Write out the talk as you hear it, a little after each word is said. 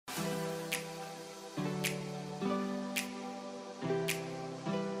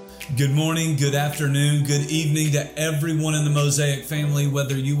Good morning, good afternoon, good evening to everyone in the Mosaic family,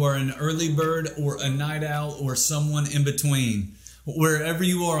 whether you are an early bird or a night owl or someone in between. Wherever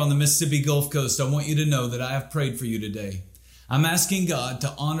you are on the Mississippi Gulf Coast, I want you to know that I have prayed for you today. I'm asking God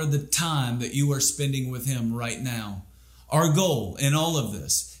to honor the time that you are spending with Him right now. Our goal in all of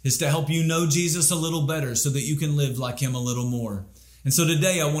this is to help you know Jesus a little better so that you can live like Him a little more. And so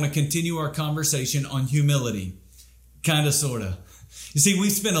today I want to continue our conversation on humility. Kinda, sorta. You see, we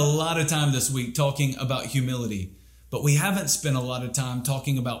spent a lot of time this week talking about humility, but we haven't spent a lot of time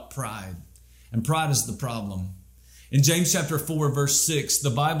talking about pride. And pride is the problem. In James chapter 4, verse 6, the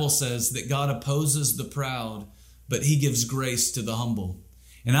Bible says that God opposes the proud, but He gives grace to the humble.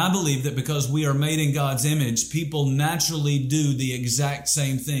 And I believe that because we are made in God's image, people naturally do the exact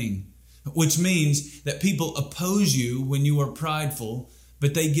same thing, which means that people oppose you when you are prideful,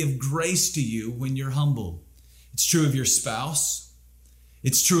 but they give grace to you when you're humble. It's true of your spouse.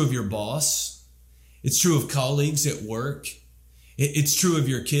 It's true of your boss. It's true of colleagues at work. It's true of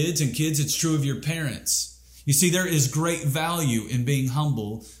your kids, and kids, it's true of your parents. You see, there is great value in being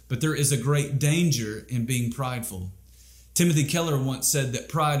humble, but there is a great danger in being prideful. Timothy Keller once said that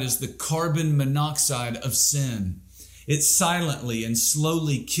pride is the carbon monoxide of sin. It silently and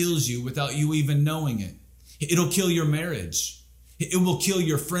slowly kills you without you even knowing it. It'll kill your marriage. It will kill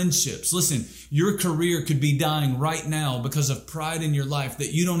your friendships. Listen, your career could be dying right now because of pride in your life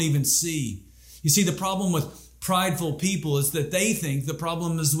that you don't even see. You see, the problem with prideful people is that they think the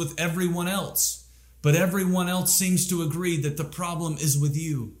problem is with everyone else, but everyone else seems to agree that the problem is with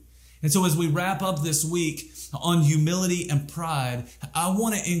you. And so as we wrap up this week on humility and pride, I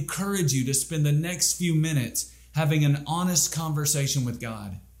want to encourage you to spend the next few minutes having an honest conversation with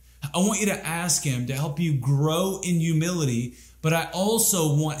God. I want you to ask Him to help you grow in humility, but I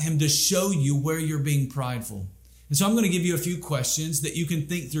also want Him to show you where you're being prideful. And so I'm going to give you a few questions that you can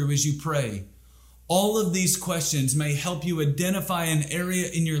think through as you pray. All of these questions may help you identify an area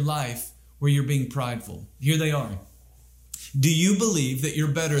in your life where you're being prideful. Here they are. Do you believe that you're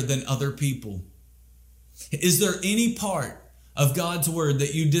better than other people? Is there any part of God's word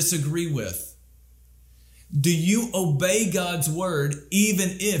that you disagree with? Do you obey God's word even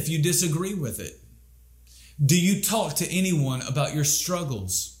if you disagree with it? Do you talk to anyone about your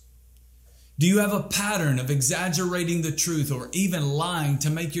struggles? Do you have a pattern of exaggerating the truth or even lying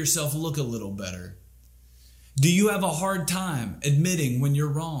to make yourself look a little better? Do you have a hard time admitting when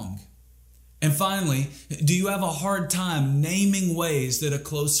you're wrong? And finally, do you have a hard time naming ways that a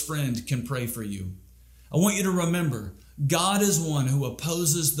close friend can pray for you? I want you to remember, God is one who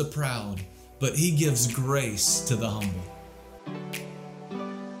opposes the proud, but He gives grace to the humble.